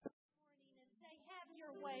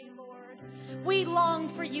We long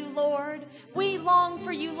for you, Lord. We long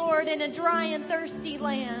for you, Lord, in a dry and thirsty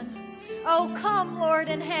land. Oh, come, Lord,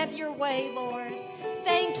 and have your way, Lord.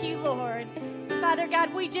 Thank you, Lord. Father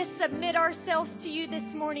God, we just submit ourselves to you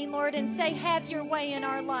this morning, Lord, and say, have your way in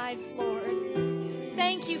our lives, Lord.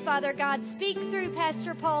 Thank you, Father God. Speak through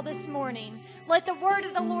Pastor Paul this morning. Let the word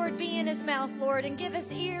of the Lord be in his mouth, Lord, and give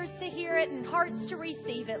us ears to hear it and hearts to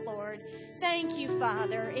receive it, Lord. Thank you,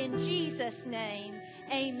 Father. In Jesus' name,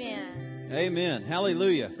 amen. Amen.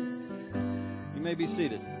 Hallelujah. You may be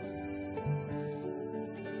seated.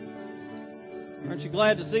 Aren't you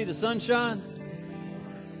glad to see the sunshine?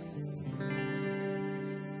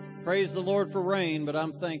 Praise the Lord for rain, but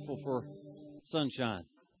I'm thankful for sunshine.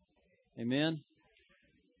 Amen.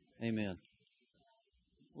 Amen.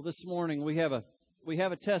 Well, this morning we have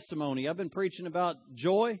a testimony. I've been preaching about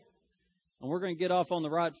joy, and we're going to get off on the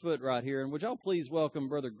right foot right here. And would y'all please welcome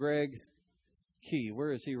Brother Greg Key.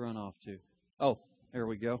 Where has he run off to? Oh, there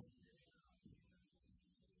we go.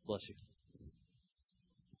 Bless you.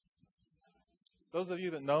 Those of you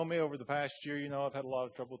that know me over the past year, you know I've had a lot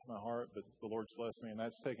of trouble with my heart, but the Lord's blessed me, and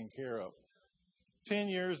that's taken care of. 10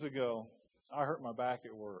 years ago, I hurt my back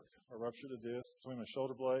at work. I ruptured a disc between my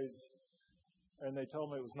shoulder blades, and they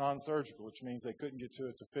told me it was non-surgical, which means they couldn't get to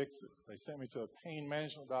it to fix it. They sent me to a pain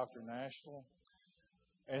management doctor in Nashville,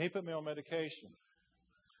 and he put me on medication.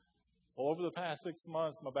 Well, over the past 6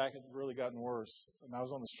 months, my back had really gotten worse, and I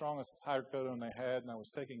was on the strongest hydrocodone they had, and I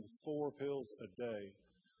was taking 4 pills a day,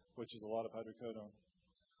 which is a lot of hydrocodone.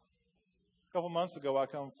 A couple months ago, I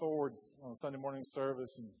come forward on Sunday morning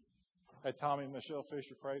service and had Tommy and Michelle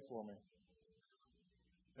Fisher pray for me.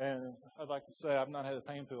 And I'd like to say I've not had a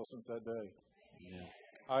pain pill since that day.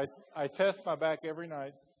 Yeah. I test my back every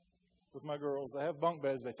night with my girls. They have bunk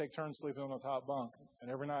beds. They take turns sleeping on the top bunk.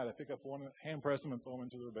 And every night I pick up one, hand press them, and throw them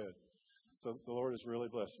into their bed. So the Lord has really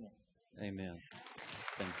blessed me. Amen.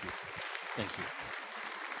 Thank you. Thank you.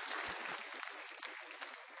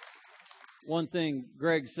 One thing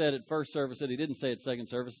Greg said at first service that he didn't say at second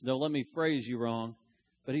service. No, let me phrase you wrong.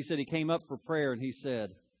 But he said he came up for prayer and he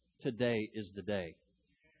said, today is the day.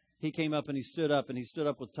 He came up and he stood up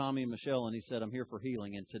with Tommy and Michelle and he said, I'm here for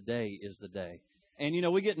healing and today is the day. And you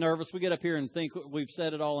know, we get nervous. We get up here and think we've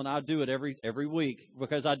said it all, and I do it every week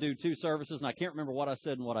because I do 2 services and I can't remember what I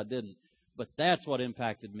said and what I didn't. But that's what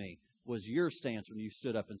impacted me, was your stance when you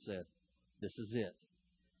stood up and said, this is it.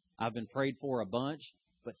 I've been prayed for a bunch,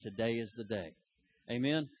 but today is the day.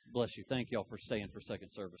 Amen? Bless you. Thank y'all for staying for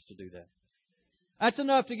second service to do that. That's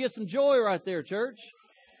enough to get some joy right there, church.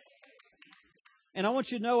 And I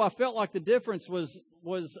want you to know I felt like the difference was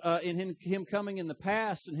in him coming in the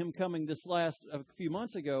past and him coming this last a few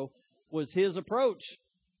months ago was his approach.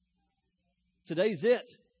 Today's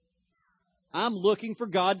it. I'm looking for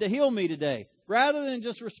God to heal me today. Rather than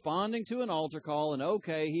just responding to an altar call and,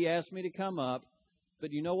 okay, he asked me to come up.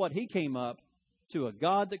 But you know what? He came up to a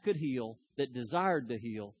God that could heal, that desired to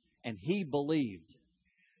heal, and he believed.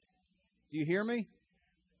 Do you hear me?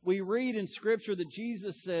 We read in Scripture that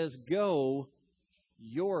Jesus says, go,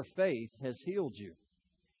 your faith has healed you.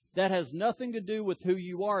 That has nothing to do with who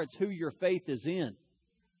you are. It's who your faith is in.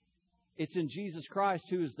 It's in Jesus Christ,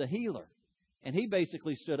 who is the healer. And he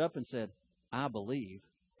basically stood up and said, I believe,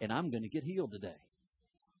 and I'm going to get healed today.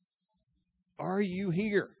 Are you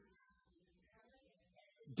here?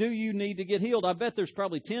 Do you need to get healed? I bet there's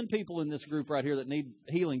probably 10 people in this group right here that need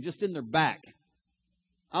healing just in their back.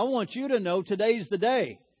 I want you to know today's the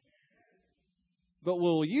day. But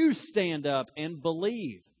will you stand up and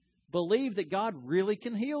believe? Believe that God really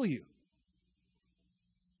can heal you.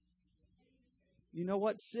 You know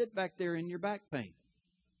what? Sit back there in your back pain.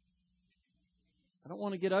 I don't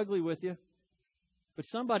want to get ugly with you, but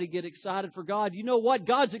somebody get excited for God. You know what?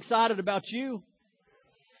 God's excited about you.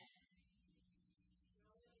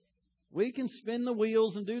 We can spin the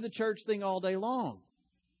wheels and do the church thing all day long,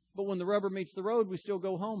 but when the rubber meets the road, we still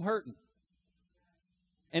go home hurting.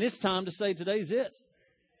 And it's time to say, today's it.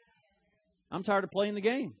 I'm tired of playing the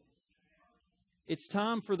game. It's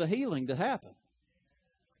time for the healing to happen.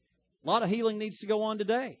 A lot of healing needs to go on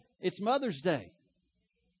today. It's Mother's Day.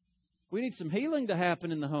 We need some healing to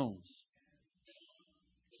happen in the homes.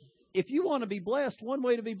 If you want to be blessed, one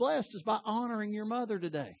way to be blessed is by honoring your mother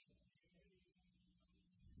today.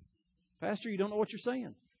 Pastor, you don't know what you're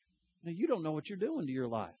saying. No, you don't know what you're doing to your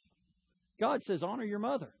life. God says honor your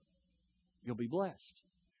mother. You'll be blessed.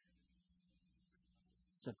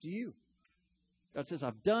 It's up to you. God says,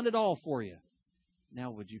 I've done it all for you.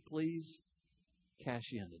 Now, would you please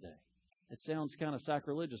cash in today? It sounds kind of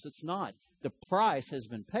sacrilegious. It's not. The price has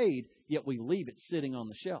been paid, yet we leave it sitting on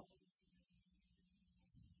the shelf.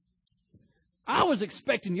 I was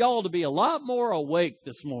expecting y'all to be a lot more awake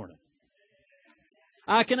this morning.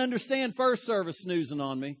 I can understand first service snoozing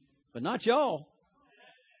on me, but not y'all.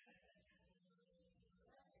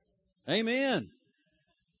 Amen.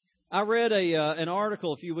 I read an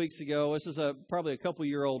article a few weeks ago. This is probably a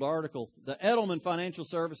couple-year-old article. The Edelman Financial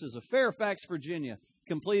Services of Fairfax, Virginia,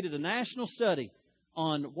 completed a national study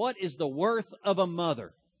on what is the worth of a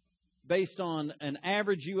mother based on an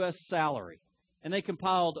average U.S. salary. And they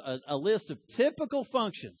compiled a list of typical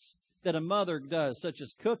functions that a mother does, such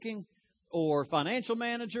as cooking or financial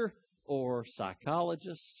manager or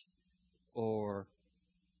psychologist or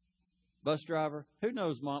bus driver. Who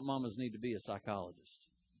knows mamas need to be a psychologist?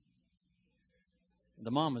 The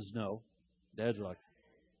mamas know. Dad's like,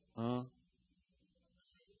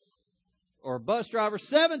 or bus driver.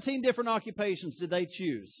 17 different occupations did they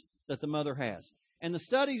choose that the mother has. And the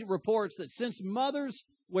study reports that since mothers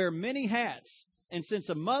wear many hats, and since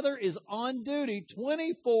a mother is on duty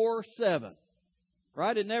 24/7,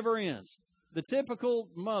 right? It never ends. The typical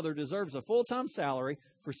mother deserves a full-time salary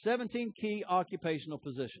for 17 key occupational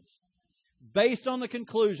positions. Based on the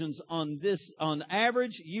conclusions on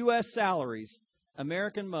average U.S. salaries,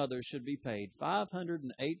 American mothers should be paid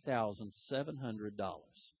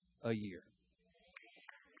 $508,700 a year.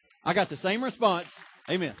 I got the same response.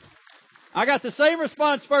 Amen. I got the same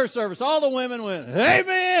response first service. All the women went,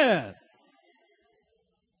 amen.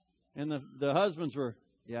 And the husbands were,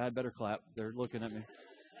 yeah, I better clap. They're looking at me.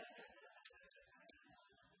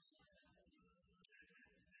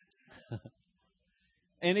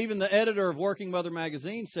 And even the editor of Working Mother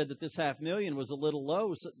magazine said that this $500,000 was a little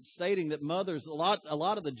low, stating that mothers, a lot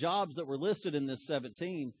of the jobs that were listed in this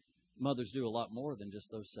 17, mothers do a lot more than just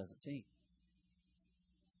those 17.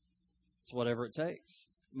 It's whatever it takes.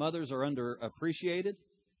 Mothers are underappreciated,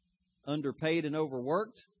 underpaid, and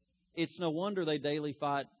overworked. It's no wonder they daily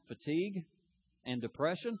fight fatigue and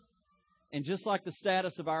depression. And just like the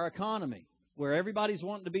status of our economy, where everybody's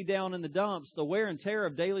wanting to be down in the dumps, the wear and tear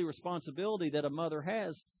of daily responsibility that a mother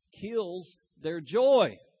has kills their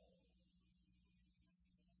joy.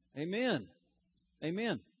 Amen.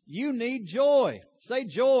 Amen. You need joy. Say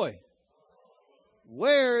joy.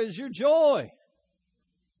 Where is your joy?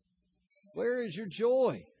 Where is your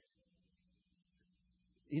joy?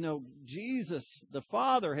 You know, Jesus, the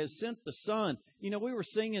Father, has sent the Son. You know, we were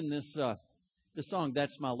singing this song,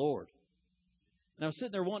 "That's My Lord." And I was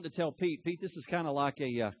sitting there wanting to tell Pete, this is kind of like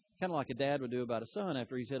a dad would do about a son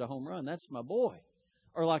after he's hit a home run. That's my boy,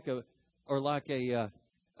 or like a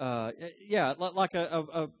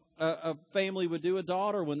family would do a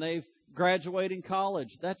daughter when they've graduating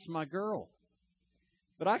college. That's my girl.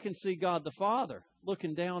 But I can see God the Father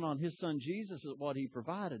looking down on His Son Jesus at what He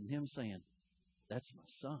provided, and Him saying, "That's my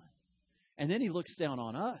son." And then He looks down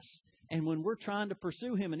on us, and when we're trying to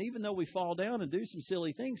pursue Him, and even though we fall down and do some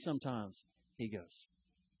silly things sometimes, He goes,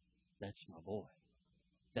 "That's my boy.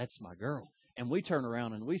 That's my girl." And we turn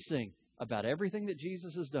around and we sing about everything that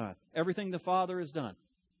Jesus has done, everything the Father has done.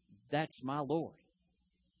 That's my Lord.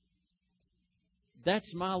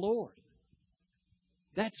 That's my Lord.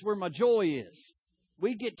 That's where my joy is.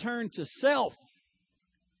 We get turned to self.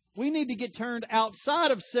 We need to get turned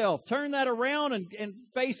outside of self. Turn that around and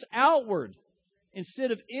face outward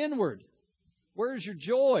instead of inward. Where's your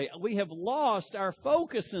joy? We have lost our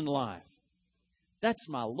focus in life. That's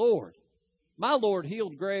my Lord. My Lord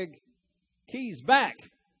healed Greg Key's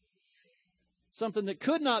back. Something that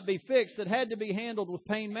could not be fixed, that had to be handled with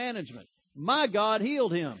pain management. My God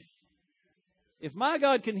healed him. If my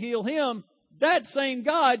God can heal him, that same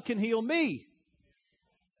God can heal me.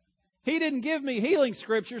 He didn't give me healing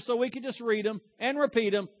scriptures so we could just read them and repeat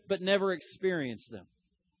them, but never experience them.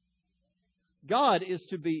 God is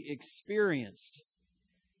to be experienced.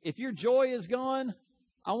 If your joy is gone,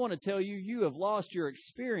 I want to tell you, you have lost your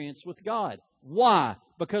experience with God. Why?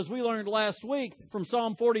 Because we learned last week from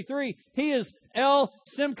Psalm 43, He is El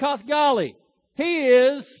Simchath Gali. He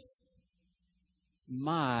is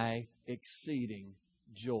my exceeding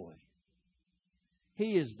joy.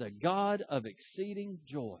 He is the God of exceeding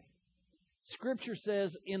joy. Scripture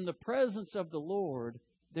says, in the presence of the Lord,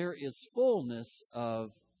 there is fullness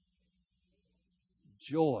of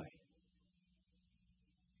joy.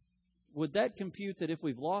 Would that compute that if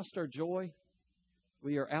we've lost our joy,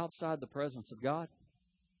 we are outside the presence of God?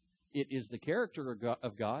 It is the character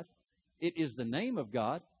of God. It is the name of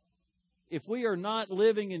God. If we are not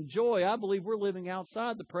living in joy, I believe we're living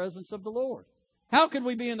outside the presence of the Lord. How can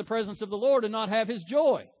we be in the presence of the Lord and not have His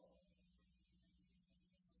joy?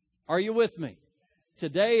 Are you with me?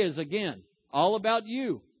 Today is, again, all about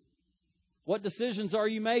you. What decisions are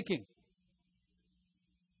you making?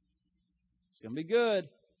 It's going to be good.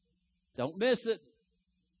 Don't miss it.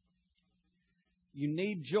 You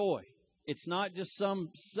need joy. It's not just some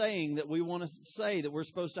saying that we want to say that we're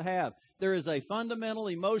supposed to have. There is a fundamental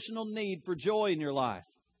emotional need for joy in your life.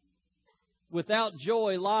 Without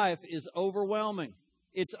joy, life is overwhelming.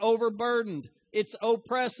 It's overburdened. It's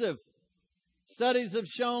oppressive. Studies have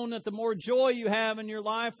shown that the more joy you have in your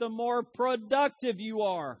life, the more productive you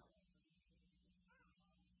are.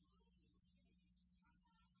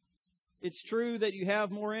 It's true that you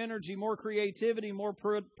have more energy, more creativity, more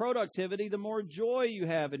productivity, the more joy you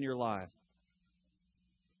have in your life.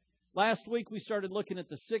 Last week we started looking at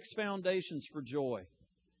the 6 foundations for joy.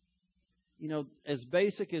 You know, as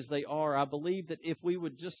basic as they are, I believe that if we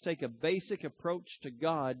would just take a basic approach to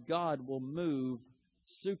God, God will move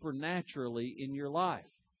supernaturally in your life.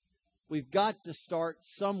 We've got to start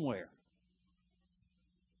somewhere.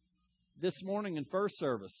 This morning in first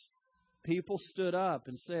service, people stood up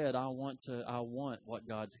and said, I want what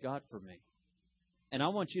God's got for me. And I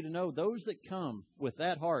want you to know, those that come with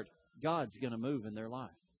that heart, God's going to move in their life.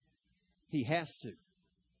 He has to.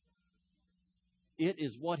 It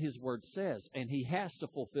is what His Word says, and He has to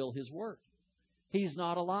fulfill His Word. He's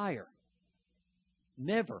not a liar.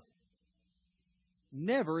 Never.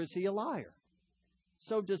 Never is He a liar.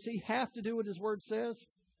 So does He have to do what His Word says?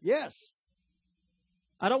 Yes.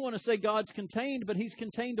 I don't want to say God's contained, but He's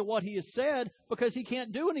contained to what He has said because He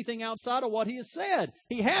can't do anything outside of what He has said.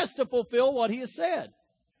 He has to fulfill what He has said.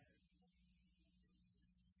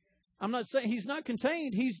 I'm not saying He's not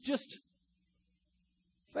contained. He's just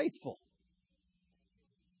faithful.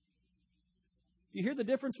 You hear the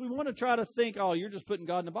difference? We want to try to think, oh, you're just putting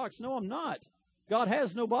God in a box. No, I'm not. God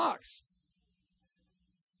has no box.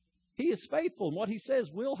 He is faithful, and what He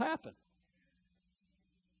says will happen.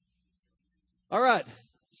 All right,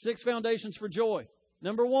 6 foundations for joy.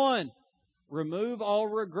 Number 1, remove all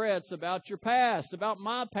regrets about your past, about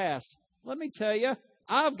my past. Let me tell you,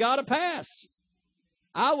 I've got a past.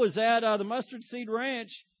 I was at the Mustard Seed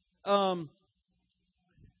Ranch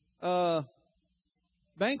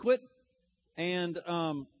banquet and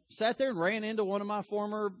sat there and ran into one of my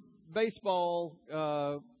former baseball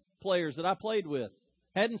players that I played with.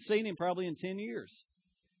 Hadn't seen him probably in 10 years.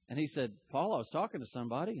 And he said, Paul, I was talking to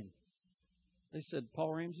somebody, and they said,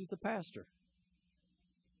 Paul Ramsey's the pastor.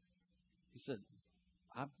 He said,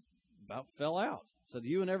 I about fell out. So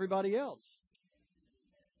you and everybody else.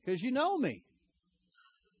 Because you know me.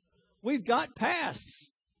 We've got pasts.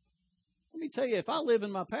 Let me tell you, if I live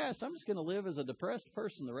in my past, I'm just going to live as a depressed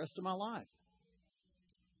person the rest of my life.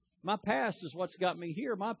 My past is what's got me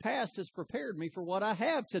here. My past has prepared me for what I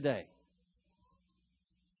have today.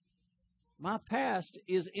 My past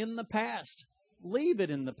is in the past. Leave it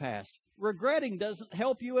in the past. Regretting doesn't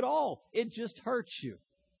help you at all. It just hurts you.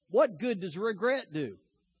 What good does regret do?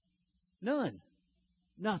 None.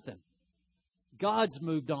 Nothing. God's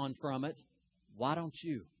moved on from it. Why don't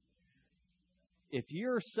you? If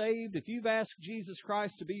you're saved, if you've asked Jesus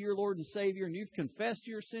Christ to be your Lord and Savior and you've confessed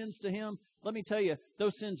your sins to Him, let me tell you,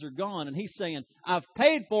 those sins are gone. And He's saying, I've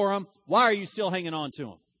paid for them. Why are you still hanging on to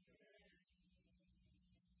them?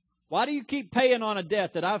 Why do you keep paying on a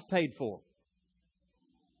debt that I've paid for?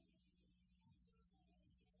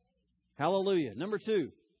 Hallelujah. Number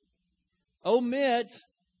 2, omit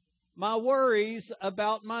my worries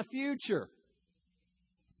about my future.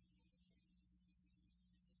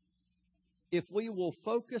 If we will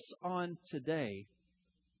focus on today,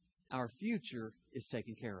 our future is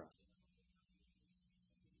taken care of.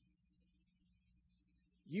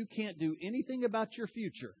 You can't do anything about your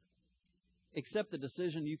future except the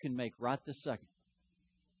decision you can make right this second.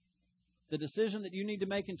 The decision that you need to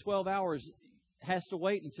make in 12 hours has to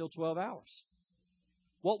wait until 12 hours.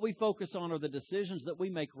 What we focus on are the decisions that we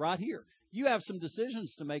make right here. You have some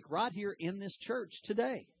decisions to make right here in this church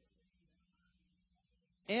today.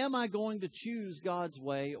 Am I going to choose God's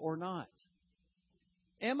way or not?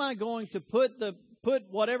 Am I going to put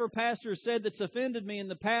whatever pastor said that's offended me in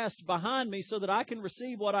the past behind me so that I can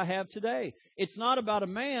receive what I have today? It's not about a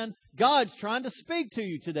man. God's trying to speak to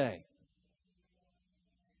you today.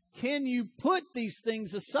 Can you put these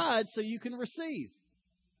things aside so you can receive?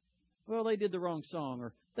 Well, they did the wrong song,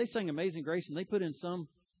 or they sang Amazing Grace and they put in some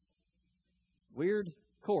weird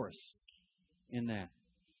chorus in that.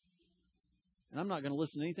 And I'm not going to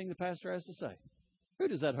listen to anything the pastor has to say. Who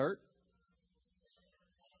does that hurt?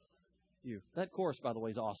 You. That chorus, by the way,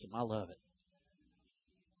 is awesome. I love it.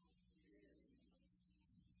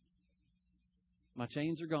 My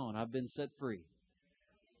chains are gone. I've been set free.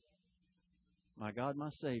 My God, my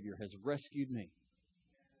Savior has rescued me.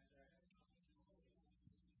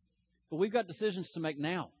 But we've got decisions to make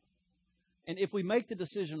now. And if we make the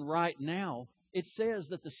decision right now, It says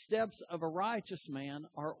that the steps of a righteous man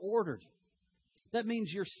are ordered. That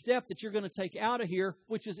means your step that you're going to take out of here,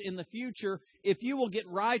 which is in the future, if you will get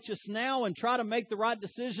righteous now and try to make the right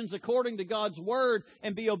decisions according to God's Word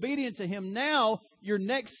and be obedient to Him now, your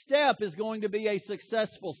next step is going to be a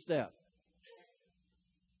successful step.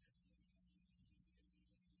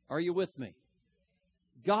 Are you with me?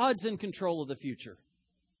 God's in control of the future,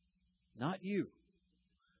 not you.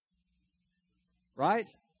 Right?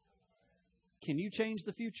 Can you change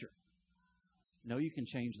the future? No, you can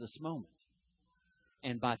change this moment.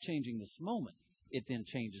 And by changing this moment, it then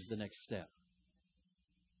changes the next step.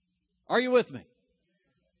 Are you with me?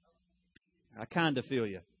 I kind of feel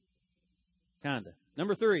you. Kind of.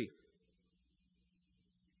 Number 3.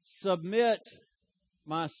 Submit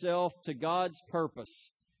myself to God's purpose.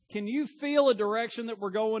 Can you feel a direction that we're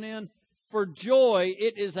going in? For joy,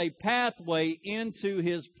 it is a pathway into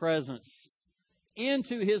His presence,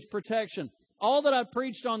 into His protection. All that I've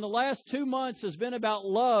preached on the last 2 months has been about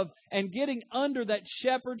love and getting under that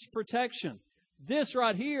shepherd's protection. This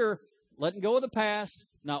right here, letting go of the past,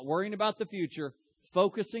 not worrying about the future,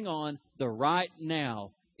 focusing on the right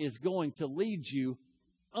now, is going to lead you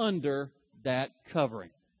under that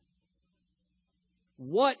covering.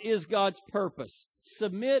 What is God's purpose?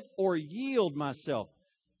 Submit or yield myself.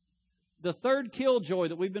 The third killjoy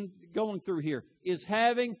that we've been going through here is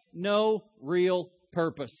having no real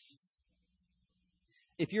purpose.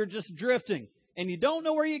 If you're just drifting and you don't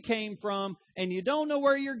know where you came from and you don't know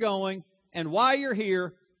where you're going and why you're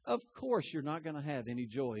here, of course you're not going to have any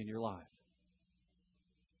joy in your life.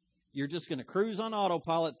 You're just going to cruise on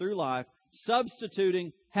autopilot through life,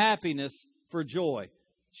 substituting happiness for joy.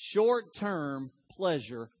 Short-term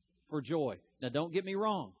pleasure for joy. Now, don't get me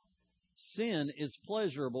wrong. Sin is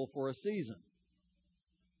pleasurable for a season.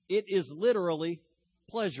 It is literally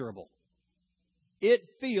pleasurable. It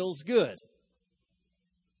feels good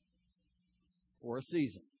for a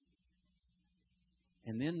season.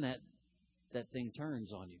 And then that thing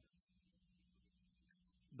turns on you.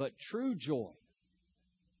 But true joy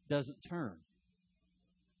doesn't turn.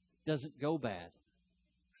 Doesn't go bad.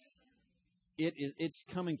 It's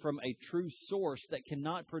coming from a true source that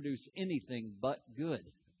cannot produce anything but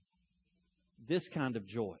good. This kind of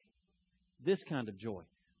joy. This kind of joy.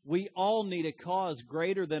 We all need a cause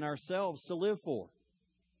greater than ourselves to live for.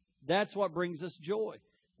 That's what brings us joy.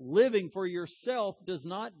 Living for yourself does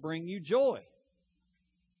not bring you joy.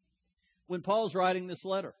 When Paul's writing this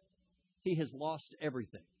letter, he has lost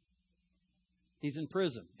everything. He's in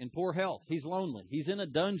prison, in poor health. He's lonely. He's in a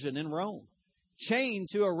dungeon in Rome, chained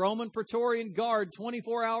to a Roman Praetorian guard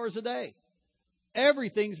 24 hours a day.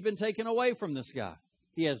 Everything's been taken away from this guy.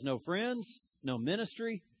 He has no friends, no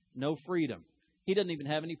ministry, no freedom. He doesn't even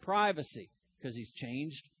have any privacy because he's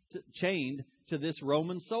chained to this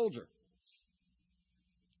Roman soldier.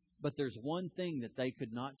 But there's one thing that they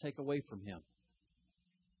could not take away from him,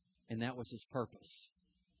 and that was his purpose.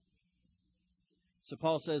 So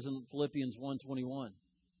Paul says in Philippians 1:21,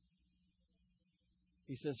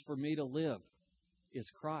 he says, "For me to live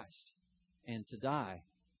is Christ, and to die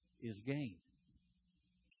is gain."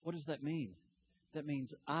 What does that mean? That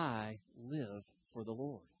means I live for the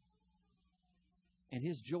Lord. And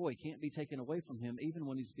his joy can't be taken away from him even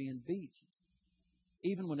when he's being beat,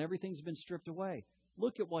 even when everything's been stripped away.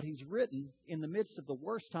 Look at what he's written in the midst of the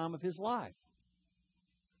worst time of his life.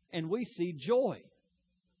 And we see joy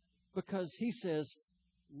because he says,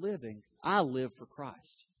 I live for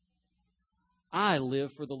Christ. I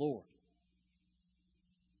live for the Lord.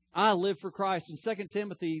 I live for Christ. In 2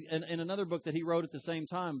 Timothy, in another book that he wrote at the same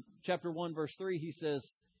time, chapter 1, verse 3, he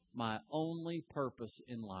says, "My only purpose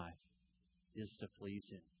in life is to please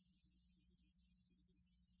Him."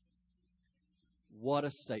 What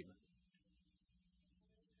a statement.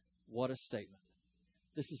 What a statement.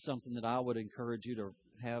 This is something that I would encourage you to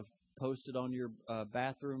have posted on your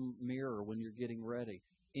bathroom mirror when you're getting ready.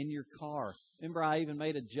 In your car. Remember, I even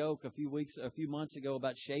made a joke a few months ago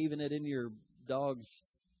about shaving it in your dog's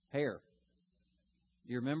hair.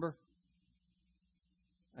 You remember?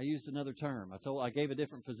 I used another term. I gave a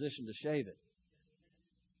different position to shave it.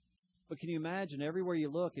 But can you imagine, everywhere you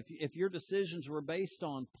look, if your decisions were based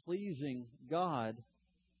on pleasing God,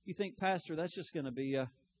 you think, "Pastor, that's just going to be a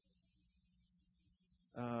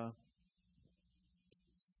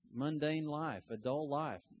mundane life, a dull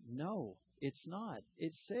life." No, it's not.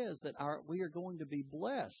 It says that we are going to be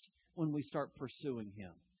blessed when we start pursuing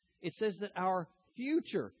Him. It says that our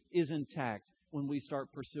future is intact when we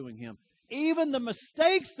start pursuing Him. Even the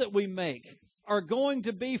mistakes that we make are going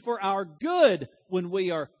to be for our good when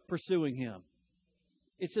we are pursuing Him.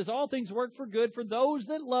 It says all things work for good for those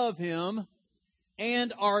that love Him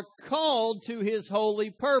and are called to His holy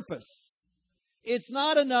purpose. It's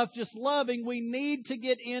not enough just loving. We need to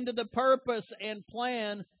get into the purpose and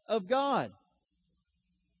plan of God.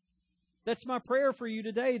 That's my prayer for you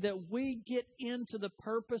today, that we get into the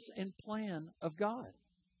purpose and plan of God.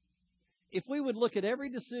 If we would look at every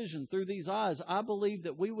decision through these eyes, I believe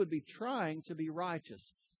that we would be trying to be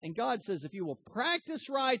righteous. And God says, if you will practice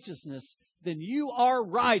righteousness, then you are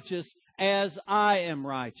righteous as I am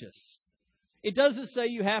righteous. It doesn't say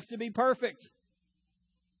you have to be perfect.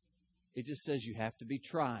 It just says you have to be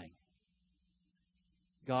trying.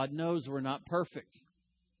 God knows we're not perfect.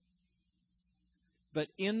 But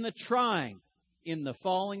in the trying, in the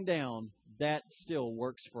falling down, that still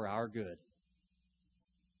works for our good.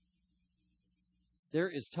 There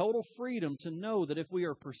is total freedom to know that if we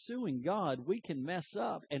are pursuing God, we can mess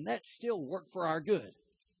up, and that still work for our good.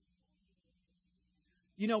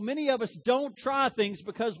 You know, many of us don't try things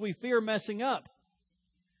because we fear messing up.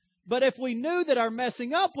 But if we knew that our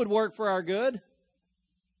messing up would work for our good,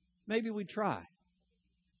 maybe we'd try.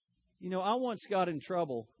 You know, I once got in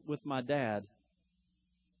trouble with my dad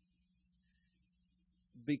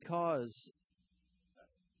because,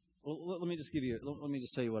 well, let me just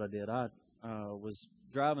tell you what I did. I was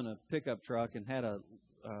driving a pickup truck and had a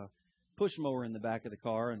push mower in the back of the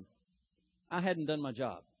car, and I hadn't done my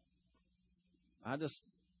job. I just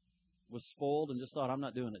was spoiled and just thought, I'm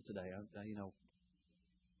not doing it today.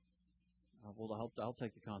 I'll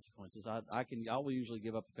take the consequences. I will usually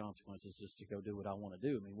give up the consequences just to go do what I want to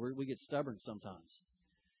do. I mean, we get stubborn sometimes.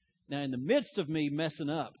 Now, in the midst of me messing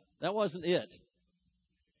up, that wasn't it.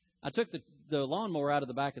 I took the lawnmower out of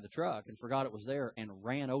the back of the truck and forgot it was there and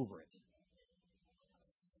ran over it.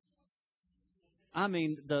 I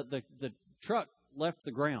mean, the truck left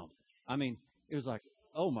the ground. I mean, it was like,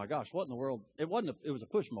 oh my gosh, what in the world? It was a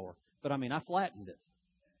push mower, but I mean, I flattened it.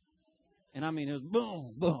 And I mean, it was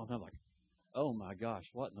boom, boom. I'm like, oh my gosh,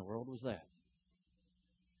 what in the world was that?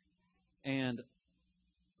 And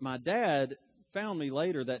my dad found me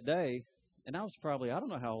later that day, and I was probably, I don't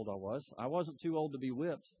know how old I was. I wasn't too old to be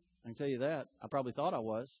whipped. I can tell you that. I probably thought I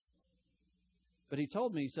was. But he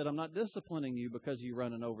told me, he said, I'm not disciplining you because you're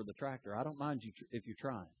running over the tractor. I don't mind you if you're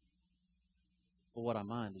trying. But what I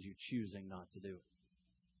mind is you choosing not to do it.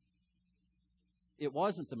 It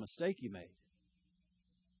wasn't the mistake you made.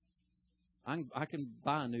 I can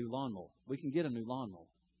buy a new lawnmower. We can get a new lawnmower.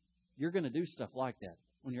 You're going to do stuff like that.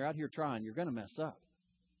 When you're out here trying, you're going to mess up.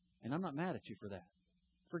 And I'm not mad at you for that.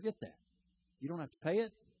 Forget that. You don't have to pay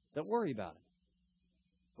it. Don't worry about it.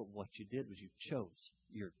 But what you did was you chose.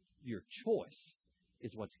 Your choice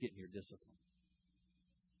is what's getting your discipline.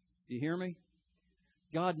 Do you hear me?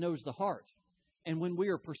 God knows the heart. And when we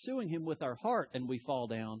are pursuing Him with our heart and we fall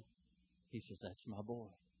down, He says, that's my boy.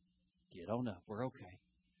 Get on up. We're okay.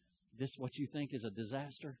 This, what you think is a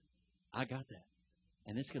disaster, I got that.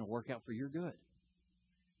 And it's going to work out for your good.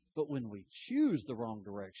 But when we choose the wrong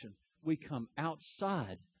direction, we come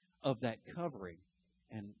outside of that covering.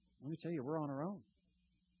 And let me tell you, we're on our own.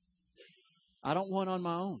 I don't want on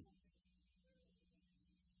my own.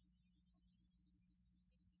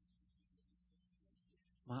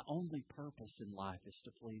 My only purpose in life is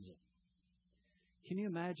to please Him. Can you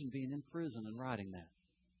imagine being in prison and writing that?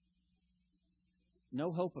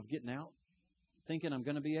 No hope of getting out, thinking I'm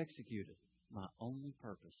going to be executed. My only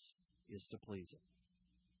purpose is to please Him.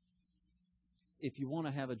 If you want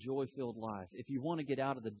to have a joy-filled life, if you want to get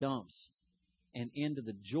out of the dumps and into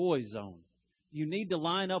the joy zone, you need to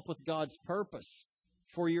line up with God's purpose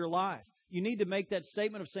for your life. You need to make that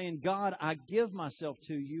statement of saying, God, I give myself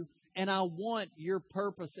to you, and I want your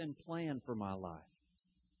purpose and plan for my life.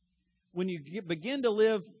 When you begin to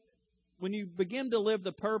live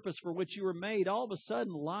the purpose for which you were made, all of a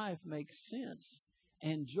sudden life makes sense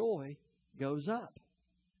and joy goes up.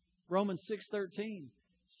 Romans 6:13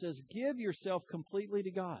 says, give yourself completely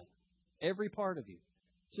to God, every part of you,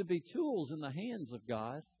 to be tools in the hands of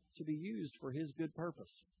God to be used for His good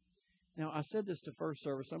purpose. Now, I said this to first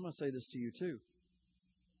service. I'm going to say this to you too.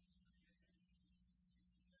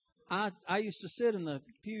 I used to sit in the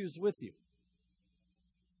pews with you.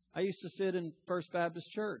 I used to sit in First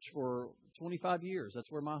Baptist Church for 25 years.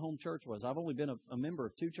 That's where my home church was. I've only been a member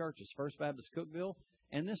of two churches, First Baptist Cookeville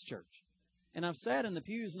and this church. And I've sat in the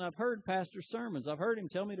pews and I've heard pastor's sermons. I've heard him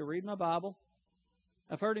tell me to read my Bible.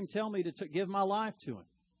 I've heard him tell me to give my life to Him.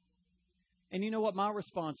 And you know what my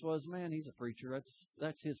response was? Man, he's a preacher.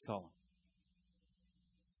 That's his calling.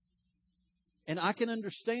 And I can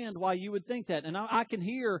understand why you would think that. And I can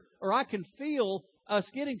hear or I can feel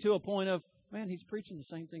us getting to a point of, man, he's preaching the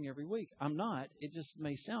same thing every week. I'm not. It just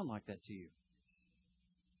may sound like that to you.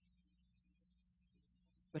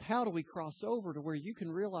 But how do we cross over to where you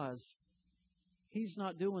can realize He's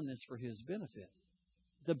not doing this for His benefit?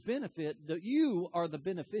 The benefit that you are the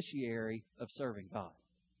beneficiary of serving God.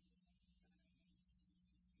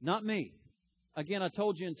 Not me. Again, I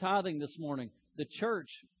told you in tithing this morning, the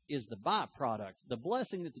church is the byproduct. The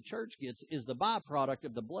blessing that the church gets is the byproduct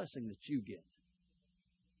of the blessing that you get.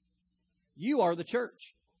 You are the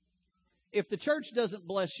church. If the church doesn't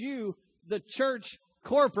bless you, the church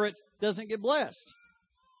corporate doesn't get blessed.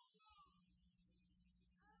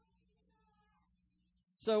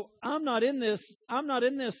 So I'm not in this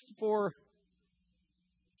for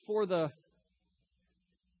the,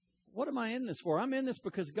 what am I in this for? I'm in this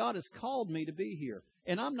because God has called me to be here.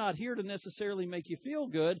 And I'm not here to necessarily make you feel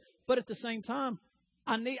good, but at the same time,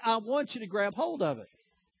 I want you to grab hold of it.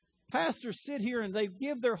 Pastors sit here and they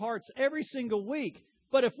give their hearts every single week,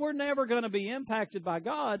 but if we're never going to be impacted by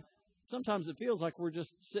God, sometimes it feels like we're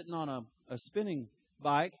just sitting on a spinning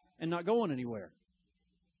bike and not going anywhere.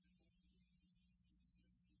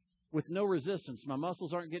 With no resistance. My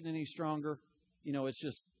muscles aren't getting any stronger. You know, it's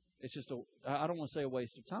just I don't want to say a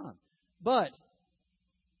waste of time. But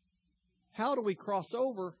how do we cross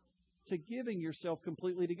over to giving yourself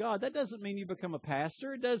completely to God? That doesn't mean you become a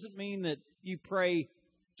pastor. It doesn't mean that you pray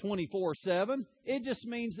 24/7. It just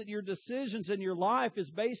means that your decisions in your life is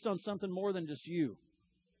based on something more than just you.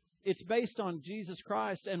 It's based on Jesus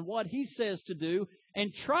Christ and what He says to do,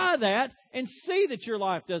 and try that and see that your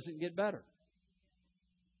life doesn't get better.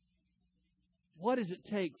 What does it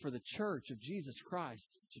take for the church of Jesus Christ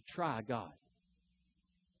to try God?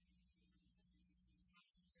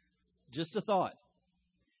 Just a thought.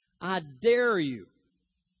 I dare you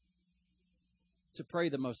to pray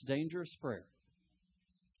the most dangerous prayer.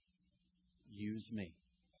 Use me.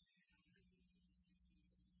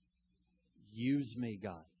 Use me,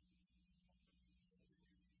 God.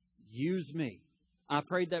 Use me. I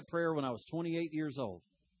prayed that prayer when I was 28 years old,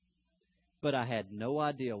 but I had no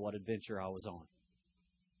idea what adventure I was on,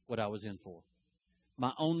 what I was in for.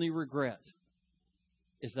 My only regret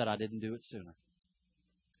is that I didn't do it sooner.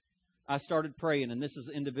 I started praying, and this is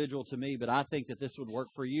individual to me, but I think that this would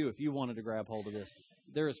work for you if you wanted to grab hold of this.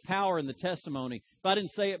 There is power in the testimony. If I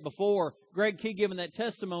didn't say it before, Greg Key giving that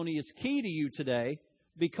testimony is key to you today,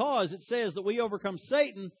 because it says that we overcome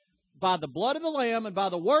Satan by the blood of the Lamb and by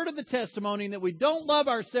the word of the testimony, and that we don't love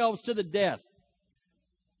ourselves to the death.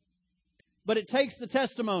 But it takes the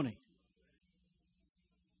testimony.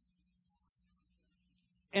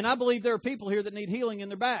 And I believe there are people here that need healing in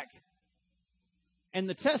their back. And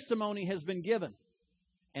the testimony has been given.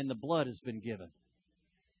 And the blood has been given.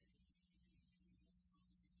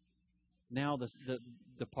 Now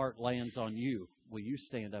the part lands on you. Will you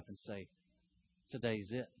stand up and say,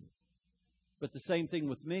 today's it? But the same thing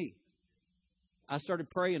with me. I started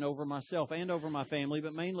praying over myself and over my family,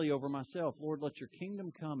 but mainly over myself. Lord, let your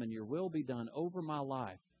kingdom come and your will be done over my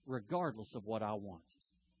life, regardless of what I want.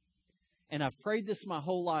 And I've prayed this my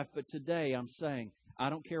whole life, but today I'm saying, I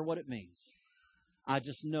don't care what it means. I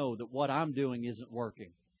just know that what I'm doing isn't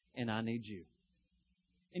working, and I need you.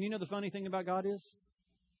 And you know the funny thing about God is?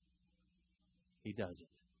 He does it.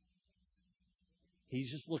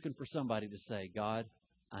 He's just looking for somebody to say, God,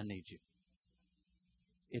 I need you.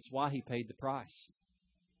 It's why He paid the price.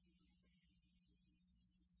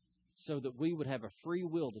 So that we would have a free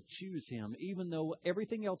will to choose Him, even though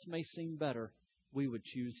everything else may seem better, we would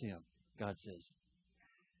choose Him. God says,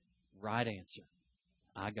 right answer.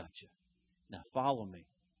 I got you. Now follow me.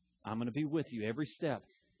 I'm going to be with you every step,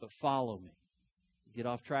 but follow me. Get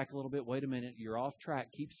off track a little bit. Wait a minute. You're off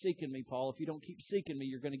track. Keep seeking me, Paul. If you don't keep seeking me,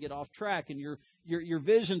 you're going to get off track. And your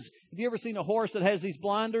visions. Have you ever seen a horse that has these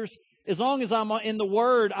blinders? As long as I'm in the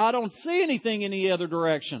Word, I don't see anything in any other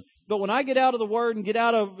direction. But when I get out of the Word and get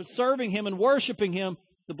out of serving Him and worshiping Him,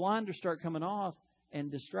 the blinders start coming off and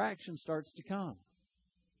distraction starts to come.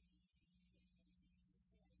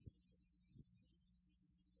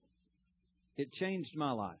 It changed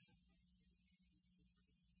my life.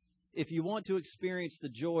 If you want to experience the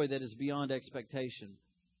joy that is beyond expectation,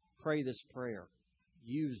 pray this prayer.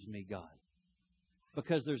 Use me, God.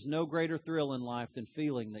 Because there's no greater thrill in life than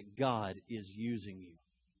feeling that God is using you.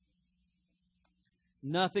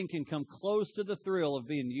 Nothing can come close to the thrill of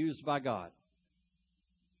being used by God.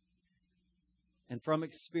 And from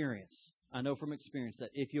experience, I know from experience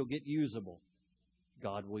that if you'll get usable,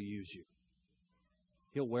 God will use you.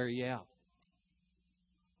 He'll wear you out.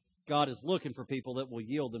 God is looking for people that will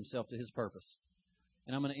yield themselves to His purpose.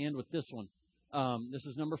 And I'm going to end with this one. This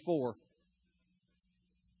is number 4.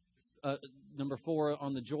 Number 4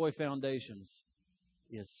 on the Joy Foundations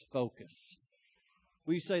is focus.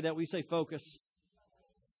 Will you say that? Will you say focus?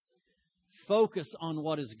 Focus on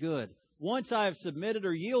what is good. Once I have submitted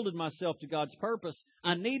or yielded myself to God's purpose,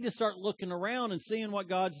 I need to start looking around and seeing what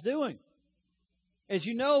God's doing. As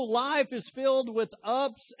you know, life is filled with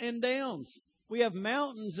ups and downs. We have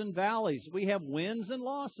mountains and valleys. We have wins and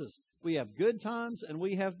losses. We have good times and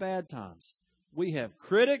we have bad times. We have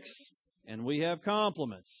critics and we have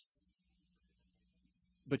compliments.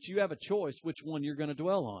 But you have a choice which one you're going to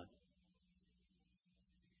dwell on.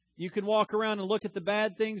 You can walk around and look at the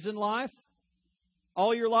bad things in life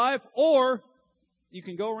all your life, or you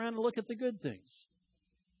can go around and look at the good things.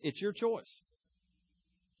 It's your choice.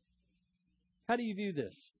 How do you view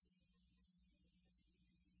this?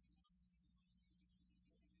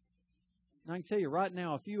 And I can tell you right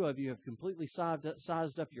now, a few of you have completely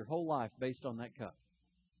sized up your whole life based on that cup.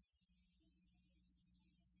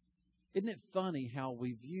 Isn't it funny how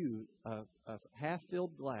we view a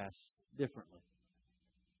half-filled glass differently?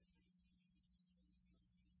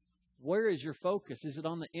 Where is your focus? Is it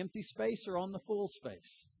on the empty space or on the full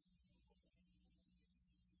space?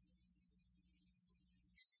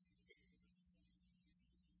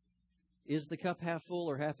 Is the cup half full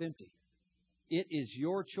or half empty? It is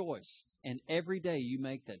your choice, and every day you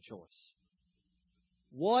make that choice.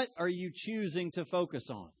 What are you choosing to focus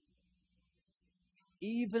on?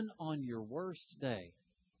 Even on your worst day,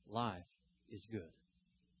 life is good.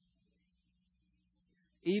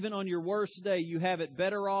 Even on your worst day, you have it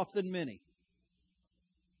better off than many.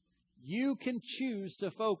 You can choose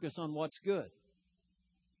to focus on what's good.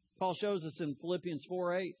 Paul shows us in Philippians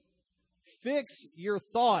 4:8. Fix your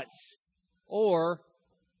thoughts, or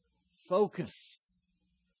focus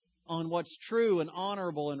on what's true and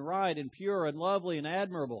honorable and right and pure and lovely and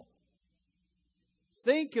admirable.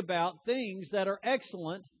 Think about things that are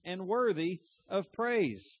excellent and worthy of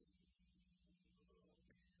praise.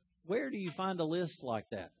 Where do you find a list like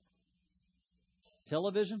that?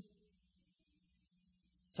 Television?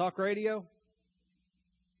 Talk radio?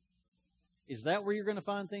 Is that where you're going to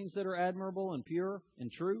find things that are admirable and pure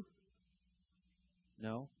and true?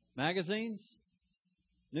 No. Magazines?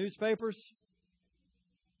 Newspapers?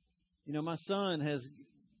 You know, my son has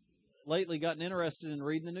lately gotten interested in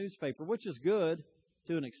reading the newspaper, which is good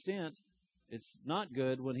to an extent. It's not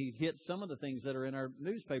good when he hits some of the things that are in our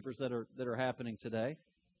newspapers that are happening today.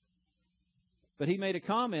 But he made a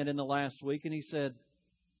comment in the last week, and he said,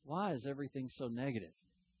 "Why is everything so negative?"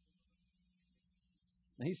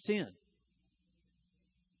 Now, he's 10.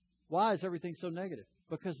 Why is everything so negative?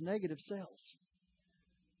 Because negative sells.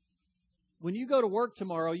 When you go to work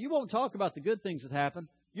tomorrow, you won't talk about the good things that happen.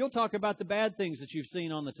 You'll talk about the bad things that you've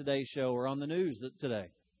seen on the Today Show or on the news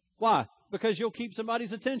today. Why? Because you'll keep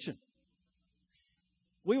somebody's attention.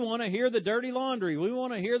 We want to hear the dirty laundry. We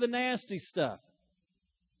want to hear the nasty stuff.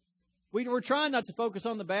 We're trying not to focus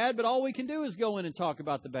on the bad, but all we can do is go in and talk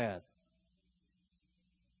about the bad.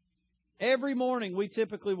 Every morning, we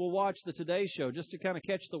typically will watch the Today Show just to kind of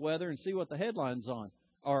catch the weather and see what the headlines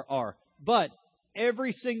are. But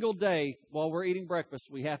every single day while we're eating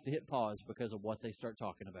breakfast, we have to hit pause because of what they start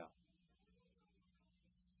talking about.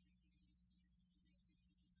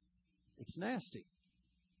 It's nasty.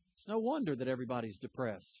 It's no wonder that everybody's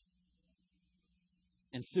depressed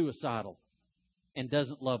and suicidal and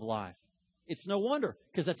doesn't love life. It's no wonder,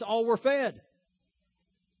 because that's all we're fed.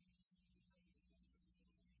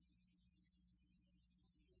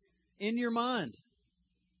 In your mind,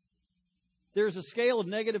 there's a scale of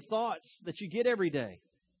negative thoughts that you get every day.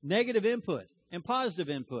 Negative input and positive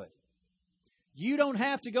input. You don't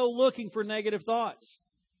have to go looking for negative thoughts.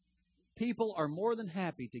 People are more than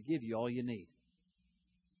happy to give you all you need.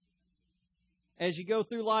 As you go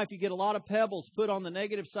through life, you get a lot of pebbles put on the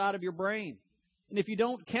negative side of your brain. And if you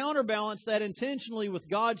don't counterbalance that intentionally with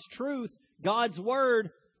God's truth, God's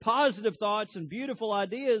Word, positive thoughts, and beautiful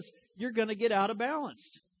ideas, you're going to get out of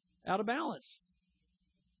balance.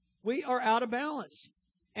 We are out of balance.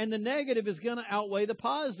 And the negative is going to outweigh the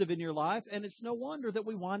positive in your life, and it's no wonder that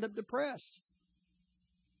we wind up depressed.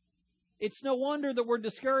 It's no wonder that we're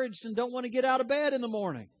discouraged and don't want to get out of bed in the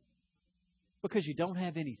morning. Because you don't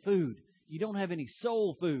have any food. You don't have any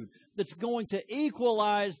soul food that's going to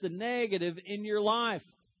equalize the negative in your life.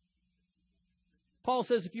 Paul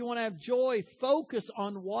says if you want to have joy, focus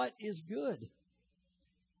on what is good.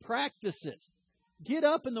 Practice it. Get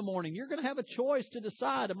up in the morning. You're going to have a choice to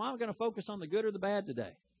decide, am I going to focus on the good or the bad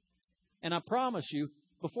today? And I promise you,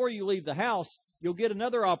 before you leave the house, you'll get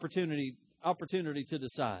another opportunity to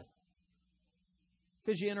decide.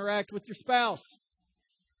 Because you interact with your spouse.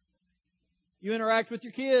 You interact with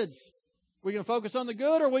your kids. Are we going to focus on the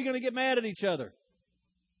good, or are we going to get mad at each other?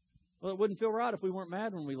 Well, it wouldn't feel right if we weren't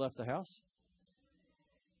mad when we left the house.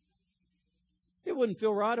 It wouldn't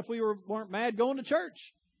feel right if we weren't mad going to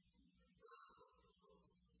church.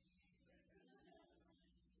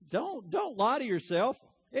 Don't lie to yourself.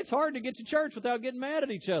 It's hard to get to church without getting mad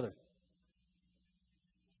at each other.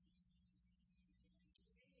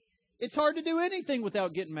 It's hard to do anything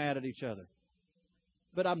without getting mad at each other.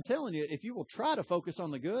 But I'm telling you, if you will try to focus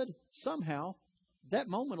on the good, somehow that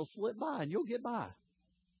moment will slip by and you'll get by.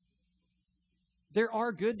 There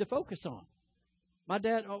are good to focus on. My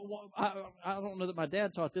dad, I don't know that my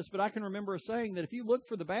dad taught this, but I can remember a saying that if you look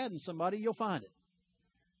for the bad in somebody, you'll find it.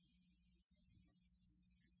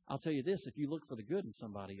 I'll tell you this, if you look for the good in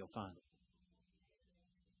somebody, you'll find it.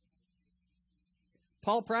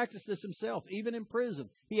 Paul practiced this himself, even in prison.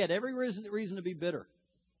 He had every reason to be bitter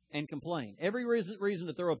and complain. Every reason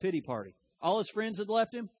to throw a pity party. All his friends had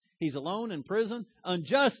left him. He's alone in prison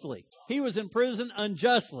unjustly. He was in prison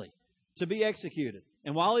unjustly to be executed.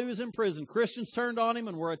 And while he was in prison, Christians turned on him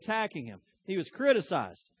and were attacking him. He was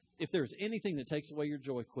criticized. If there's anything that takes away your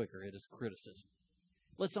joy quicker, it is criticism.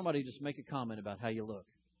 Let somebody just make a comment about how you look.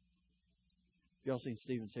 Y'all seen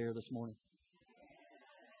Stephen's hair this morning?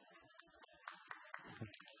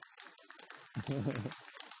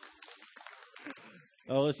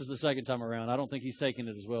 Oh, this is the second time around. I don't think he's taking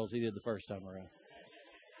it as well as he did the first time around.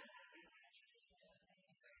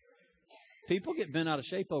 People get bent out of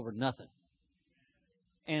shape over nothing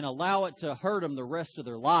and allow it to hurt them the rest of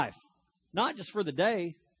their life. Not just for the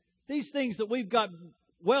day. These things that we've got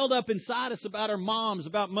welled up inside us about our moms,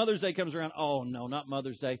 about Mother's Day comes around. Oh, no, not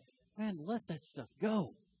Mother's Day. Man, let that stuff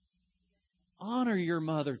go. Honor your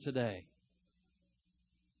mother today.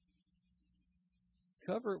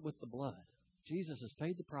 Cover it with the blood. Jesus has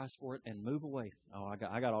paid the price for it and move away. Oh, I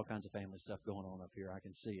got all kinds of family stuff going on up here. I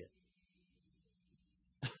can see it.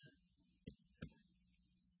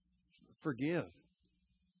 Forgive.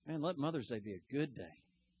 Man, let Mother's Day be a good day.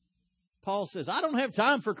 Paul says, I don't have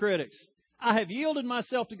time for critics. I have yielded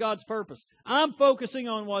myself to God's purpose. I'm focusing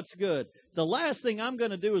on what's good. The last thing I'm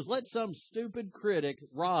going to do is let some stupid critic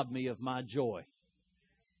rob me of my joy.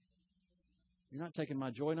 You're not taking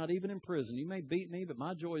my joy, not even in prison. You may beat me, but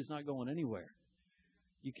my joy is not going anywhere.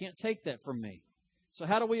 You can't take that from me. So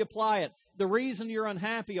how do we apply it? The reason you're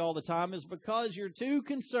unhappy all the time is because you're too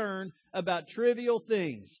concerned about trivial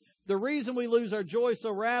things. The reason we lose our joy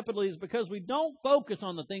so rapidly is because we don't focus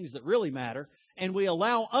on the things that really matter, and we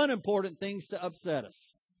allow unimportant things to upset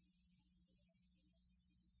us.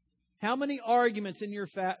 How many arguments in your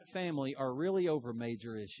family are really over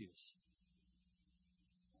major issues?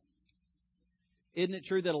 Isn't it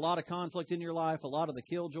true that a lot of conflict in your life, a lot of the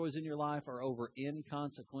killjoys in your life are over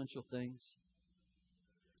inconsequential things?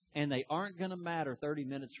 And they aren't going to matter 30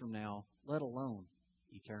 minutes from now, let alone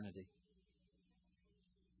eternity.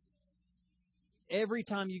 Every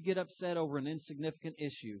time you get upset over an insignificant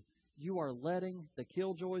issue, you are letting the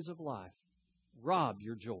killjoys of life rob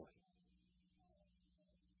your joy.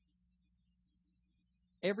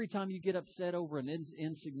 Every time you get upset over an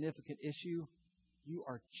insignificant issue, you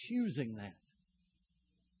are choosing that.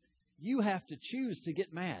 You have to choose to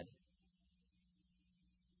get mad.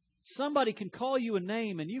 Somebody can call you a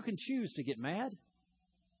name and you can choose to get mad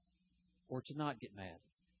or to not get mad.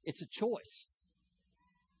 It's a choice.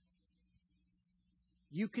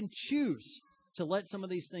 You can choose to let some of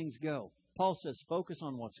these things go. Paul says, focus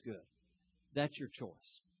on what's good. That's your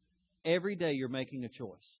choice. Every day you're making a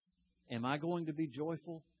choice. Am I going to be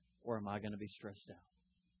joyful or am I going to be stressed out?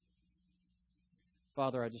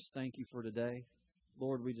 Father, I just thank you for today.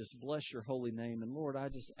 Lord, we just bless your holy name. And Lord, I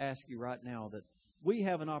just ask you right now that we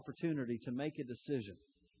have an opportunity to make a decision.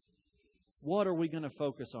 What are we going to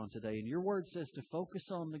focus on today? And your word says to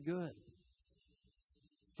focus on the good.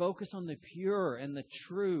 Focus on the pure and the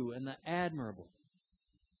true and the admirable.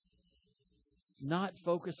 Not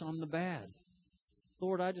focus on the bad.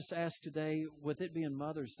 Lord, I just ask today, with it being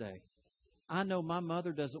Mother's Day, I know my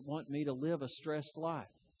mother doesn't want me to live a stressed life.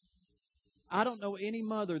 I don't know any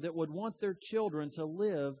mother that would want their children to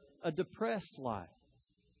live a depressed life.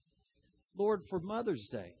 Lord, for Mother's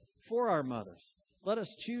Day, for our mothers, let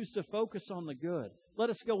us choose to focus on the good. Let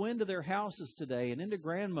us go into their houses today and into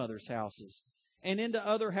grandmothers' houses and into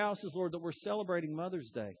other houses, Lord, that we're celebrating Mother's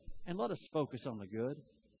Day. And let us focus on the good.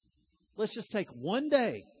 Let's just take one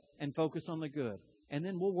day and focus on the good. And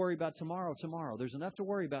then we'll worry about tomorrow. There's enough to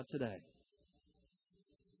worry about today.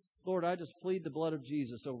 Lord, I just plead the blood of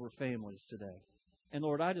Jesus over families today. And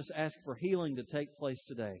Lord, I just ask for healing to take place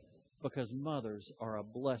today because mothers are a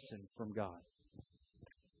blessing from God.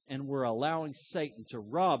 And we're allowing Satan to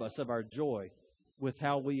rob us of our joy with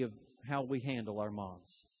how we handle our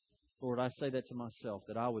moms. Lord, I say that to myself,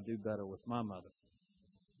 that I would do better with my mother.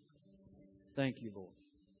 Thank you, Lord.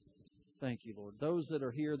 Thank you, Lord. Those that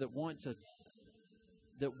are here that want to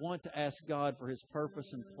ask God for His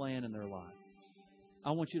purpose and plan in their life,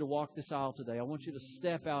 I want you to walk this aisle today. I want you to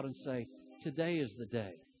step out and say, today is the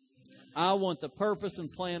day. I want the purpose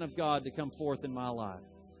and plan of God to come forth in my life.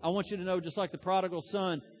 I want you to know, just like the prodigal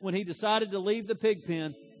son, when he decided to leave the pig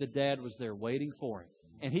pen, the dad was there waiting for him.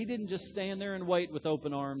 And he didn't just stand there and wait with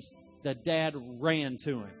open arms. The dad ran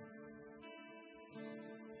to him.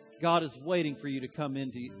 God is waiting for you to come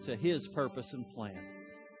into His purpose and plan.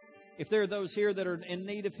 If there are those here that are in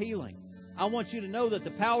need of healing, I want you to know that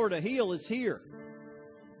the power to heal is here.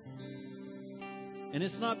 And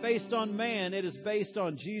it's not based on man, it is based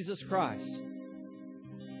on Jesus Christ.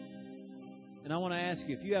 And I want to ask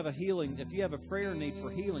you, if you have a healing, if you have a prayer need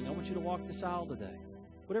for healing, I want you to walk this aisle today.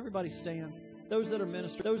 Would everybody stand? Those that are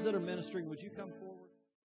ministering, would you come forward?